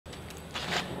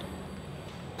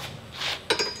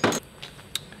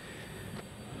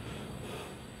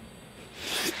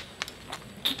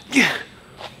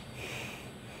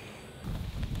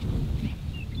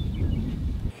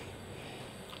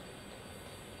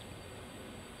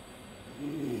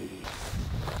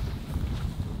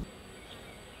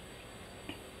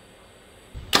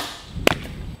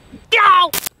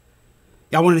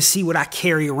Y'all want to see what I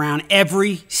carry around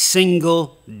every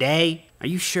single day? Are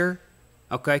you sure?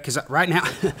 Okay, because right now,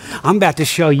 I'm about to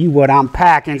show you what I'm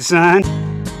packing, son.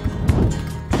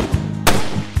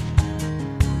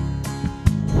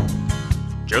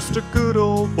 Just a good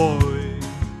old boy,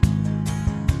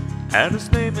 and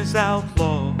his name is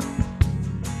Outlaw.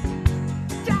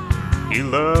 He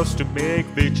loves to make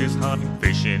bitches hunting,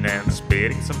 fishing, and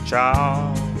spitting some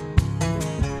chow.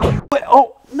 Wait,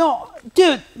 oh, no,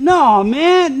 dude, no,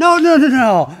 man,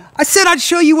 no. I said I'd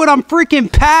show you what I'm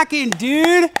freaking packing,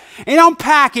 dude. And I'm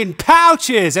packing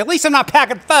pouches. At least I'm not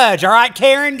packing fudge, all right,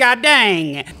 Karen? God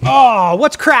dang. Oh,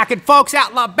 what's cracking, folks?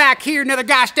 Outlaw back here, another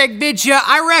gosh dang vidya.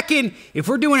 I reckon if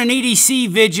we're doing an EDC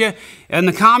vidya, in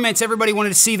the comments, everybody wanted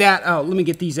to see that. Oh, let me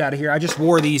get these out of here. I just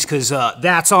wore these because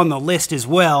that's on the list as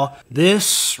well.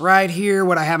 This right here,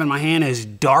 what I have in my hand is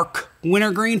dark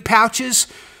wintergreen pouches,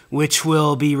 which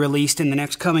will be released in the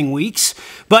next coming weeks.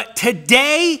 But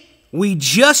today, we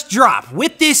just dropped,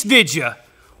 with this vidya,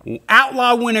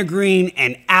 Outlaw wintergreen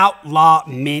and Outlaw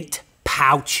mint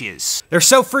pouches. They're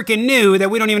so freaking new that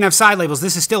we don't even have side labels.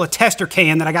 This is still a tester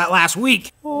can that I got last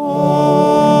week.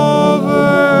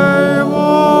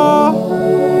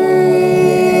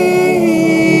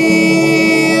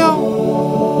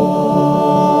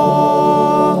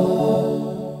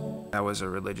 That was a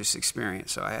religious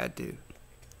experience, so I had to.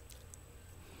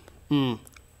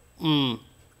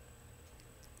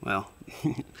 Well,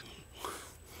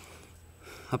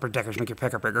 upper deckers make your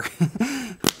pecker bigger.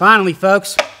 Finally,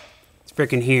 folks, it's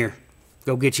freaking here.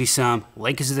 Go get you some.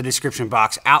 Link is in the description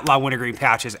box. Outlaw wintergreen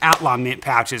pouches, Outlaw mint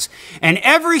pouches. And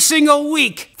every single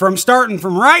week, starting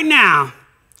from right now,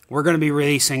 we're going to be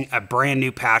releasing a brand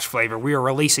new pouch flavor.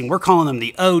 We're calling them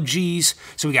the OGs.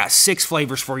 So we got 6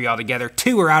 flavors for you all together.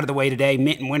 2 are out of the way today,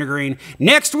 mint and wintergreen.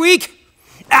 Next week,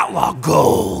 Outlaw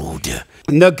Gold.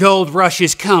 And the gold rush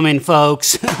is coming,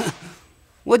 folks.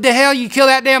 What the hell? You kill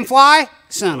that damn fly?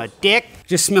 Son of a dick.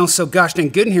 Just smells so gosh dang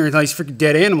good in here with all these freaking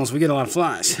dead animals. We get a lot of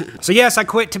flies. So yes, I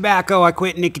quit tobacco, I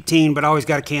quit nicotine, but I always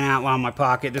got a can of Outlaw in my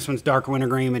pocket. This one's dark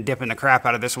wintergreen. Been dipping the crap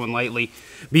out of this one lately.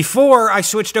 Before I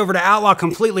switched over to Outlaw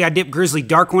completely, I dipped Grizzly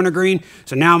dark wintergreen.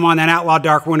 So now I'm on that Outlaw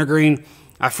dark wintergreen.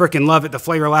 I freaking love it. The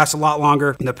flavor lasts a lot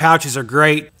longer. The pouches are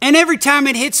great. And every time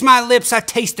it hits my lips, I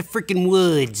taste the freaking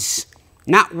woods.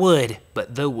 Not wood,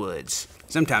 but the woods.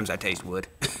 Sometimes I taste wood.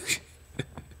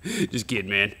 Just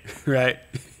kidding, man. Right?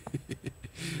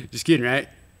 Just kidding, right?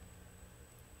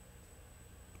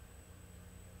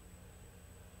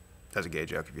 That's a gay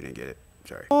joke if you didn't get it.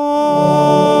 Sorry.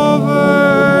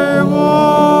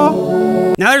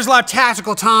 Now there's a lot of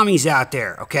tactical Tommies out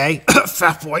there, okay?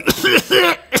 Fat boy.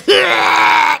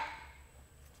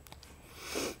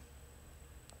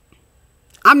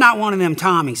 I'm not one of them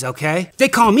Tommies, okay? They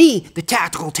call me the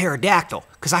tactical pterodactyl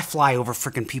because I fly over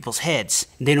freaking people's heads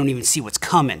and they don't even see what's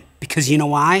coming. Because you know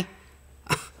why?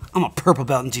 I'm a purple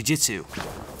belt in jiu-jitsu.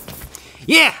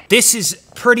 Yeah, this is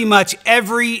pretty much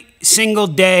every single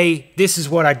day. This is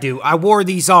what I do. I wore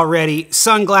these already.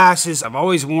 Sunglasses. I've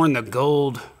always worn the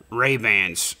gold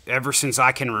Ray-Bans ever since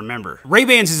I can remember.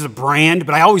 Ray-Bans is a brand,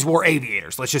 but I always wore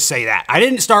aviators. Let's just say that. I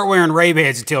didn't start wearing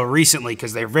Ray-Bans until recently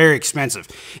because they're very expensive.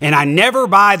 And I never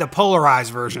buy the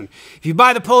polarized version. If you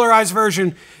buy the polarized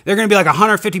version, they're going to be like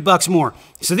 150 bucks more.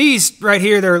 So these right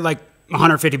here, they're like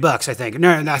 150 bucks, I think.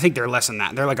 No, I think they're less than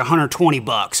that. They're like 120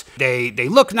 bucks. They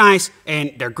look nice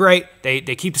and they're great. They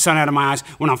keep the sun out of my eyes.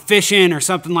 When I'm fishing or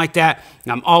something like that,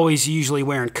 I'm always usually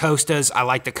wearing Costas. I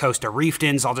like the Costa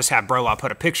Reefed-ins. I'll just have I'll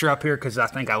put a picture up here because I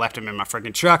think I left them in my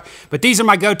freaking truck. But these are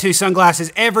my go-to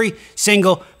sunglasses every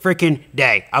single freaking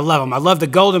day. I love them. I love the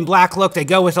gold and black look. They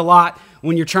go with a lot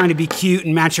when you're trying to be cute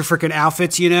and match your freaking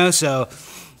outfits, you know? So,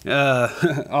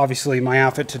 obviously my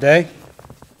outfit today.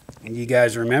 And you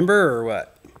guys remember or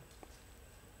what?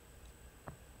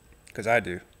 Because I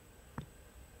do.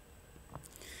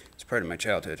 It's part of my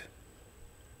childhood.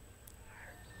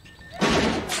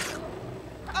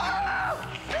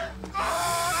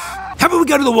 How about we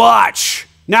go to the watch?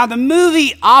 Now, the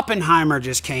movie Oppenheimer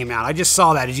just came out. I just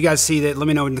saw that. Did you guys see that? Let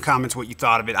me know in the comments what you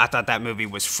thought of it. I thought that movie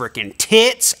was freaking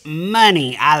tits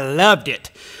money. I loved it.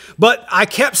 But I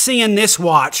kept seeing this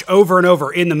watch over and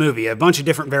over in the movie, a bunch of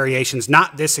different variations,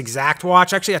 not this exact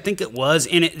watch. Actually, I think it was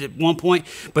in it at one point,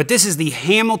 but this is the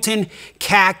Hamilton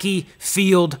Khaki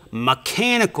Field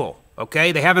Mechanical.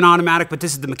 Okay, they have an automatic, but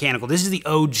this is the mechanical. This is the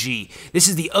OG. This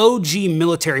is the OG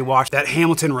military watch that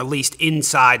Hamilton released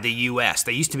inside the US.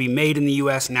 They used to be made in the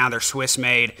US, now they're Swiss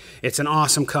made. It's an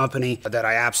awesome company that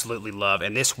I absolutely love,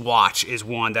 and this watch is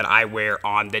one that I wear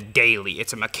on the daily.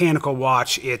 It's a mechanical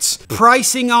watch. Its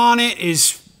pricing on it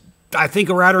is I think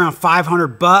right around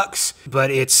 500 bucks,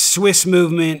 but it's Swiss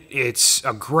movement. It's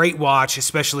a great watch,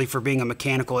 especially for being a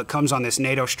mechanical. It comes on this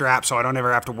NATO strap, so I don't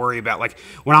ever have to worry about, like,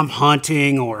 when I'm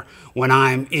hunting or when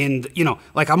I'm in, you know,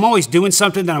 like I'm always doing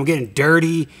something that I'm getting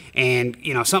dirty and,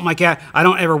 you know, something like that. I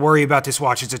don't ever worry about this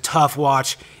watch. It's a tough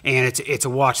watch, and it's a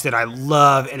watch that I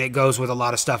love, and it goes with a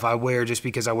lot of stuff I wear just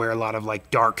because I wear a lot of,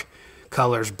 like, dark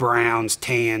colors, browns,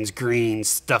 tans, greens,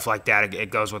 stuff like that. It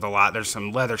goes with a lot. There's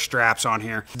some leather straps on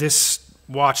here. This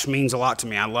watch means a lot to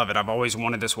me. I love it. I've always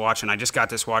wanted this watch, and I just got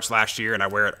this watch last year, and I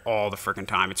wear it all the freaking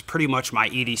time. It's pretty much my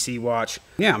EDC watch.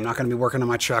 Yeah, I'm not going to be working on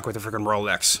my truck with a freaking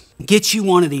Rolex. Get you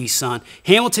one of these, son.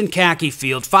 Hamilton Khaki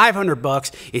Field, 500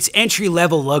 bucks. It's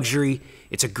entry-level luxury.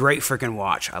 It's a great freaking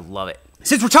watch. I love it.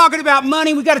 Since we're talking about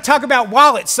money, we got to talk about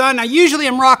wallets, son. Now, usually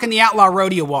I'm rocking the Outlaw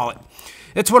Rodeo wallet.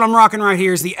 That's what I'm rocking right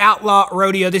here is the Outlaw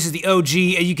Rodeo. This is the OG,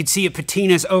 and you can see it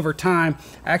patinas over time.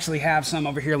 I actually have some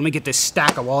over here. Let me get this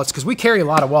stack of wallets because we carry a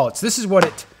lot of wallets. This is what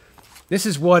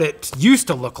it used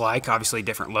to look like. Obviously,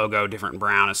 different logo, different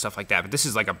brown and stuff like that. But this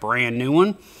is like a brand new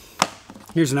one.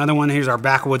 Here's another one. Here's our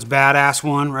Backwoods Badass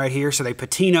one right here. So they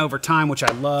patina over time, which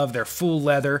I love. They're full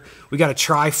leather. We got a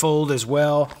tri-fold as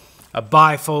well, a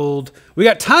bifold. We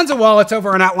got tons of wallets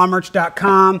over on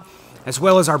outlawmerch.com. As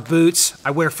well as our boots. I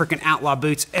wear freaking Outlaw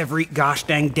boots every gosh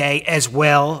dang day as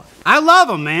well. I love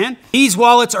them, man. These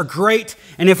wallets are great,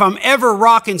 and if I'm ever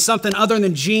rocking something other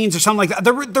than jeans or something like that,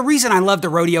 the reason I love the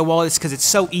Rodeo wallet is because it's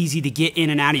so easy to get in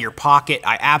and out of your pocket.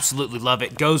 I absolutely love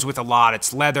it. Goes with a lot.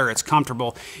 It's leather. It's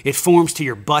comfortable. It forms to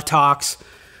your buttocks.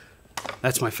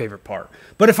 That's my favorite part.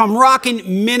 But if I'm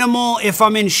rocking minimal, if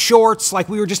I'm in shorts, like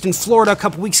we were just in Florida a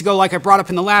couple weeks ago, like I brought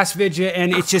up in the last video,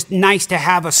 and it's just nice to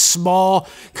have a small,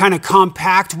 kind of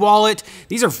compact wallet.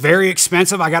 These are very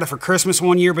expensive. I got it for Christmas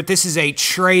one year, but this is a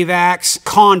Travax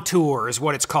Contour is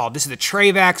what it's called. This is the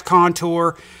Travax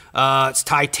Contour. It's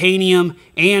titanium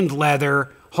and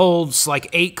leather, holds like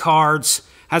 8 cards.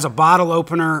 Has a bottle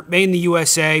opener, made in the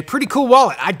USA. Pretty cool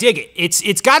wallet. I dig it.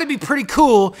 It's got to be pretty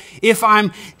cool if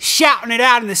I'm shouting it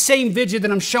out in the same video that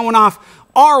I'm showing off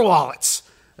our wallets.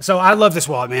 So I love this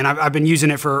wallet, man. I've been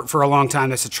using it for a long time.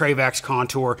 That's a Travax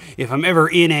Contour. If I'm ever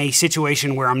in a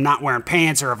situation where I'm not wearing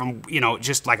pants, or if I'm, you know,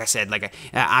 just like I said, like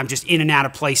I'm just in and out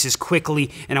of places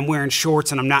quickly, and I'm wearing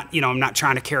shorts, and I'm not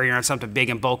trying to carry around something big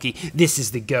and bulky, this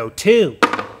is the go-to.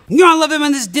 You know, I love it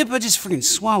on this dip. I just freaking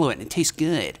swallow it and it tastes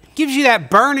good. Gives you that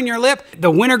burn in your lip. The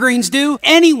wintergreens do.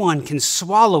 Anyone can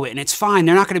swallow it and it's fine.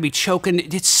 They're not going to be choking.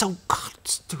 It's so, God,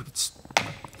 dude, it's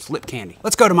lip candy.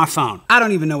 Let's go to my phone. I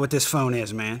don't even know what this phone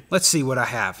is, man. Let's see what I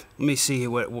have. Let me see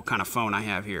what kind of phone I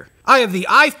have here. I have the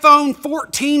iPhone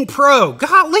 14 Pro.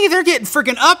 Golly, they're getting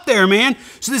freaking up there, man.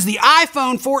 So this is the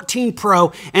iPhone 14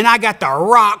 Pro, and I got the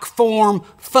rock form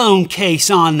phone case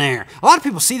on there. A lot of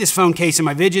people see this phone case in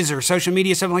my videos or social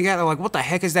media, something like that. They're like, what the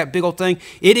heck is that big old thing?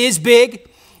 It is big.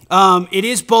 It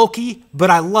is bulky, but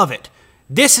I love it.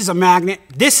 This is a magnet.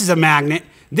 This is a magnet.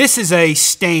 This is a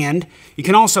stand. You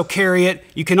can also carry it.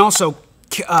 You can also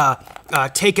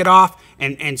take it off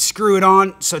and screw it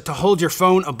on so to hold your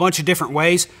phone a bunch of different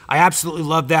ways. I absolutely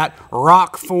love that.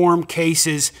 Rock form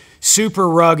cases, super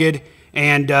rugged,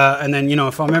 and then, you know,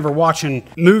 if I'm ever watching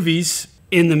movies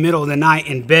in the middle of the night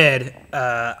in bed,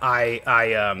 I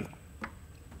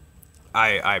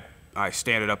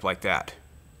stand it up like that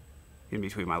in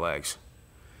between my legs.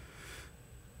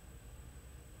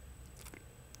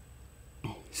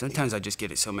 Sometimes I just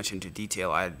get it so much into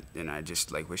detail, and I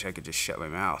just like wish I could just shut my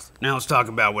mouth. Now let's talk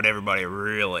about what everybody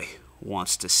really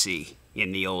wants to see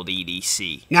in the old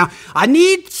EDC. Now, I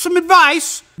need some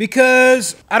advice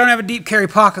because I don't have a deep carry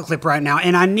pocket clip right now,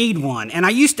 and I need one. And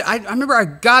I remember I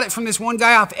got it from this one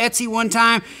guy off Etsy one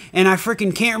time, and I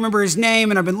freaking can't remember his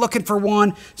name, and I've been looking for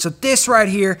one. So this right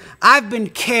here, I've been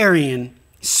carrying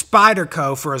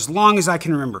Spyderco for as long as I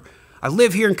can remember. I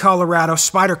live here in Colorado.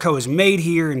 Spyderco is made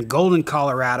here in Golden,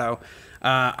 Colorado.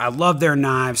 I love their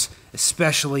knives,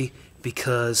 especially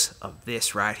because of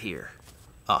this right here,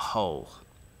 a hole.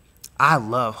 I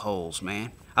love holes,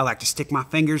 man. I like to stick my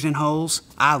fingers in holes.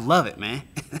 I love it, man.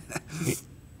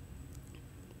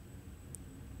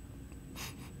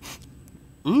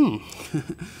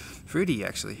 Fruity,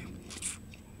 actually.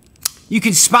 You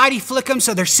can Spidey flick them,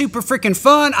 so they're super freaking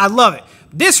fun. I love it.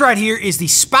 This right here is the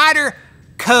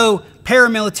Spyderco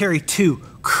Paramilitary 2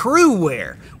 crew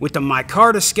wear with the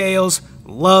micarta scales,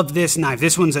 Love this knife.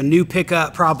 This one's a new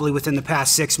pickup probably within the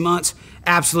past 6 months.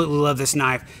 Absolutely love this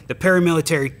knife. The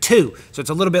Paramilitary 2, so it's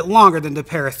a little bit longer than the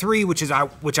Para 3, which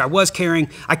I was carrying.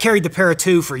 I carried the Para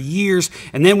 2 for years,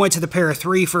 and then went to the Para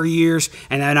 3 for years,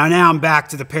 and then now I'm back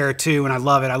to the Para 2, and I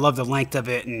love it. I love the length of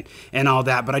it and all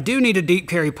that, but I do need a deep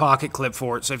carry pocket clip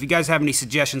for it, so if you guys have any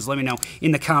suggestions, let me know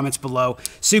in the comments below.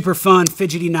 Super fun,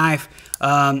 fidgety knife.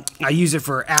 I use it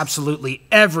for absolutely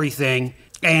everything.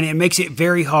 And it makes it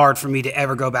very hard for me to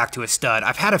ever go back to a stud.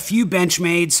 I've had a few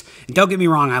Benchmades, and don't get me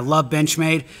wrong, I love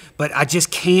Benchmade, but I just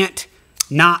can't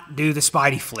not do the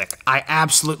Spidey flick. I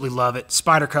absolutely love it.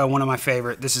 Spyderco, one of my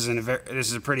favorite. This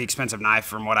is a pretty expensive knife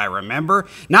from what I remember.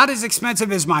 Not as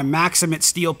expensive as my Maximate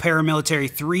Steel Paramilitary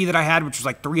 3 that I had, which was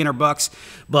like 300 bucks,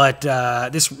 but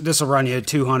this will run you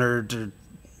 200 to,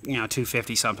 you know,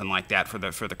 250, something like that for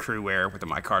the crew wear with the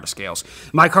micarta scales.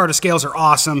 Micarta scales are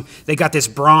awesome. They got this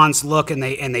bronze look, and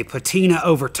they patina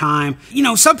over time. You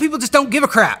know, some people just don't give a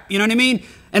crap. You know what I mean?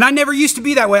 And I never used to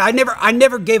be that way. I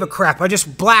never gave a crap. I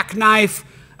just black knife.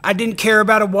 I didn't care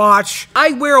about a watch.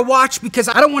 I wear a watch because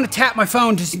I don't want to tap my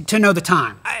phone to know the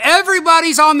time.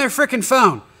 Everybody's on their freaking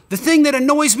phone. The thing that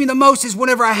annoys me the most is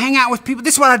whenever I hang out with people.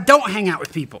 This is why I don't hang out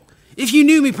with people. If you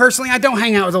knew me personally, I don't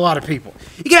hang out with a lot of people.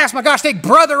 You can ask my gosh dang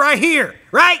brother right here,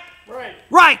 right? Right.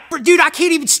 Right. Dude, I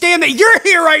can't even stand that you're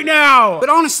here right now. But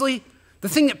honestly, the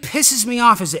thing that pisses me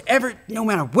off is that no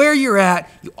matter where you're at,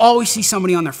 you always see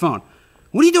somebody on their phone.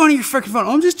 What are you doing on your freaking phone?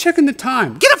 Oh, I'm just checking the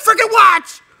time. Get a freaking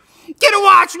watch! Get a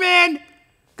watch, man!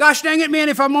 Gosh dang it, man,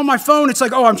 if I'm on my phone, it's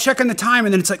like, oh, I'm checking the time,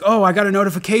 and then it's like, oh, I got a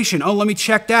notification. Oh, let me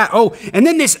check that. Oh, and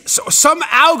then some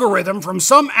algorithm from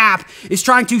some app is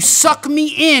trying to suck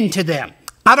me into them.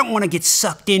 I don't want to get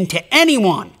sucked into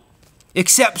anyone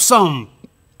except some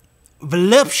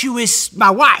voluptuous,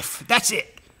 my wife. That's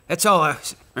it. That's all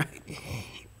right?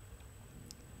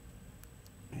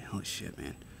 Holy shit,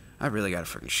 man. I really got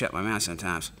to freaking shut my mouth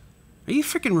sometimes. Are you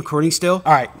freaking recording still?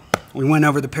 All right. We went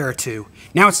over the Para 2.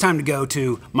 Now it's time to go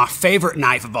to my favorite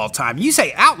knife of all time. You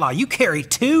say, Outlaw, you carry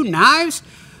 2 knives?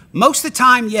 Most of the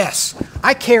time, yes.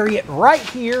 I carry it right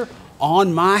here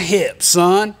on my hip,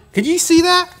 son. Could you see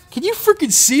that? Can you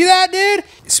freaking see that, dude?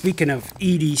 Speaking of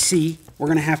EDC, we're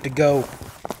going to have to go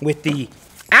with the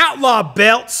Outlaw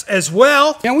belts as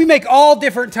well. And we make all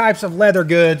different types of leather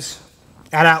goods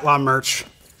at Outlaw Merch.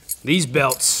 These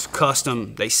belts,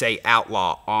 custom, they say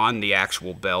Outlaw on the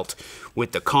actual belt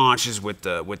with the conches, with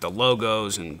the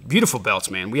logos, and beautiful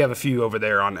belts, man. We have a few over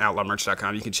there on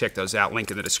outlawmerch.com. You can check those out, link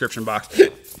in the description box.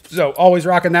 So always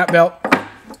rocking that belt.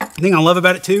 The thing I love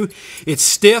about it too, it's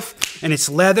stiff and it's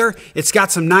leather. It's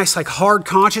got some nice like hard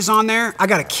conches on there. I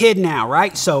got a kid now,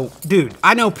 right? So, dude,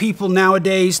 I know people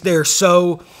nowadays, they're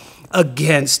so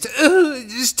against,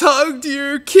 just talk to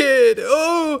your kid.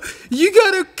 Oh, you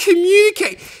gotta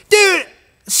communicate. Dude,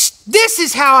 this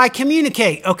is how I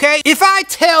communicate, okay? If I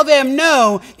tell them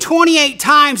no 28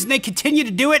 times and they continue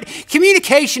to do it,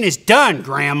 communication is done,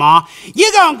 Grandma.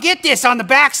 You're gonna get this on the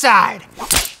backside.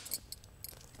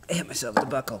 I hit myself with the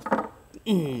buckle.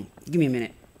 Give me a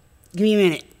minute. Give me a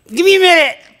minute. Give me a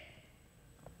minute!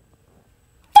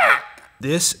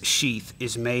 This sheath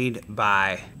is made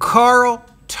by Carl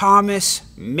Thomas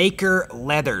Maker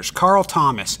Leathers. Carl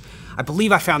Thomas. I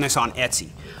believe I found this on Etsy.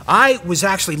 I was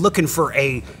actually looking for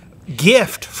a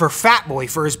gift for Fat Boy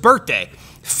for his birthday.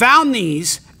 Found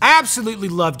these, absolutely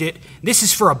loved it. This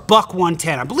is for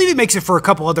 $110. I believe he makes it for a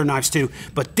couple other knives too,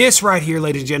 but this right here,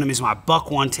 ladies and gentlemen, is my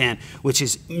 $110, which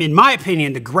is, in my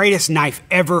opinion, the greatest knife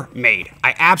ever made.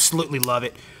 I absolutely love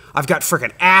it. I've got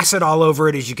freaking acid all over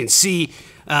it, as you can see.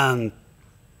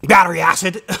 Battery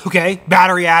acid, okay?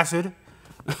 Battery acid.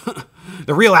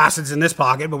 The real acid's in this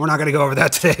pocket, but we're not going to go over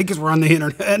that today because we're on the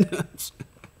internet.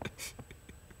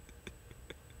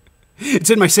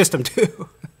 It's in my system, too.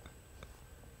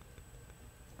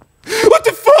 What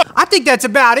the fuck? I think that's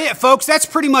about it, folks. That's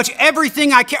pretty much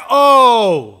everything I can.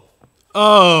 Oh.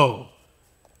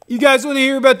 You guys want to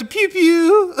hear about the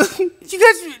pew-pew?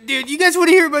 You guys want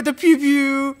to hear about the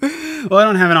pew-pew? Well, I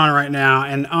don't have it on right now,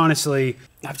 and honestly,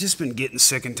 I've just been getting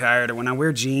sick and tired of when I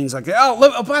wear jeans like that.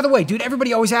 Oh, by the way, dude,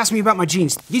 everybody always asks me about my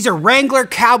jeans. These are Wrangler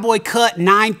Cowboy Cut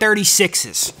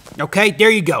 936s. Okay, there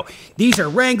you go. These are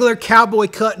Wrangler Cowboy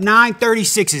Cut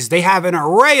 936s. They have an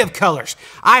array of colors.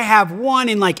 I have one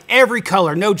in like every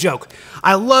color, no joke.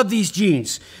 I love these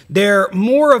jeans. They're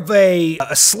more of a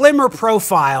slimmer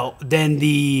profile than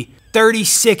the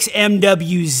 36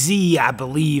 MWZ, I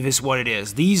believe is what it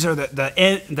is. These are the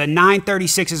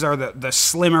 936s are the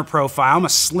slimmer profile. I'm a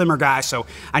slimmer guy, so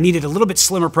I needed a little bit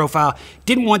slimmer profile.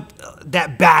 Didn't want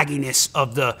that bagginess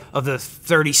of the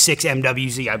 36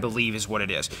 MWZ, I believe is what it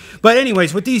is. But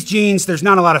anyways, with these jeans, there's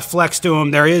not a lot of flex to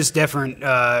them. There is different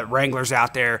Wranglers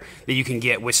out there that you can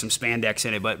get with some spandex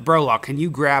in it. But Brolaw, can you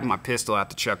grab my pistol out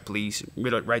the truck, please?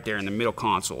 Right there in the middle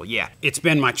console. Yeah, it's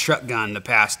been my truck gun the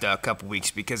past couple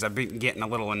weeks because I've been getting a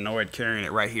little annoyed carrying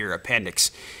it right here,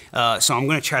 appendix. So I'm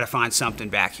going to try to find something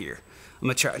back here. I'm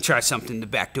going to try something in the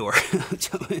back door.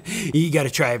 You got to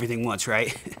try everything once,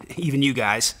 right? Even you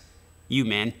guys. You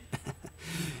men.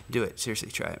 Do it. Seriously,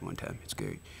 try it one time. It's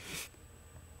good.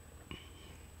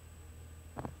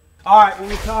 All right, when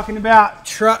we're talking about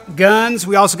truck guns,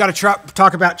 we also got to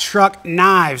talk about truck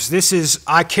knives.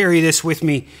 I carry this with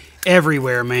me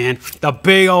everywhere, man. The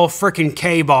big old freaking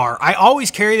K-bar. I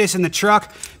always carry this in the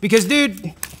truck because,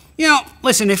 dude, you know,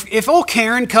 listen, if old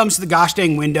Karen comes to the gosh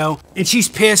dang window and she's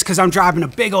pissed because I'm driving a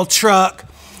big old truck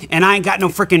and I ain't got no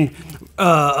freaking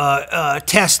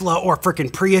Tesla or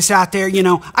freaking Prius out there, you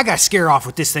know, I got to scare her off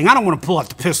with this thing. I don't want to pull out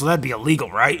the pistol. That'd be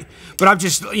illegal, right? But I'm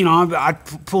just, you know, I'd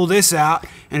pull this out,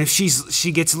 and if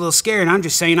she gets a little scared, I'm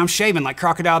just saying I'm shaving like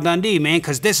Crocodile Dundee, man,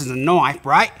 because this is a knife,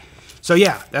 right? So,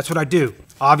 yeah, that's what I do.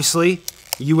 Obviously,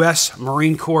 U.S.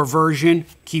 Marine Corps version.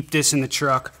 Keep this in the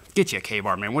truck. Get you a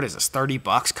K-bar, man. What is this, 30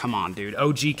 bucks? Come on, dude.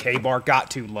 OG K-bar,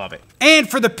 got to love it. And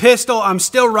for the pistol, I'm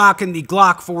still rocking the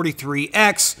Glock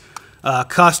 43X,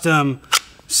 custom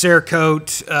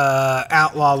Cerakote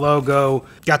Outlaw logo.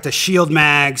 Got the shield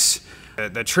mags,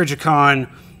 the Trigicon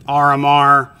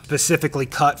RMR, specifically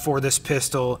cut for this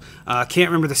pistol. Can't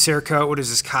remember the Cerakote. What is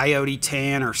this, Coyote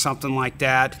Tan or something like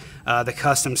that? The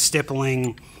custom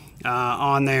stippling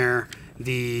on there,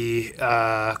 the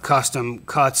custom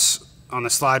cuts on the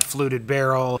slide fluted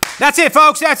barrel. That's it,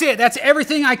 folks. That's it. That's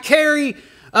everything I carry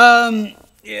on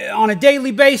a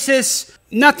daily basis.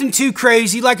 Nothing too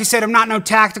crazy. Like I said, I'm not no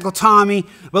tactical Tommy.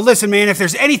 But listen, man, if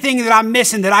there's anything that I'm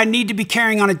missing that I need to be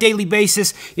carrying on a daily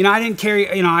basis, you know, I didn't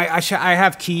carry, you know, I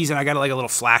have keys and I got like a little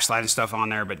flashlight and stuff on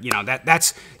there. But, you know,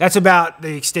 that's about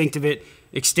the extent of it.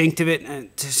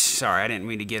 Sorry, I didn't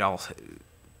mean to get all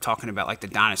talking about like the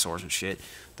dinosaurs and shit.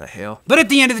 The hell. But at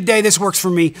the end of the day, this works for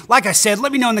me. Like I said,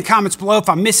 let me know in the comments below if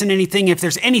I'm missing anything, if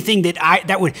there's anything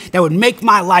that would make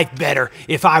my life better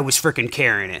if I was freaking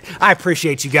carrying it. I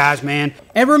appreciate you guys, man.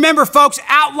 And remember, folks,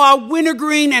 Outlaw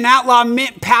Wintergreen and Outlaw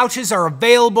Mint pouches are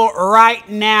available right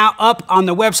now up on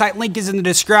the website. Link is in the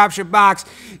description box.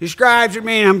 Description,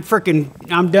 man,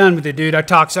 I'm done with it, dude. I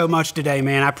talked so much today,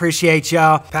 man. I appreciate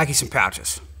y'all. Pack you some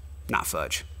pouches, not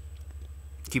fudge.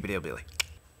 Keep it hillbilly.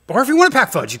 Or if you want to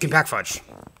pack fudge, you can pack fudge.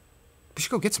 We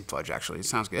should go get some fudge, actually. It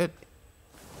sounds good.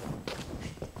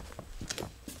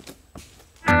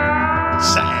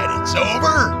 Sad it's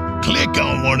over? Click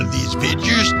on one of these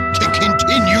pictures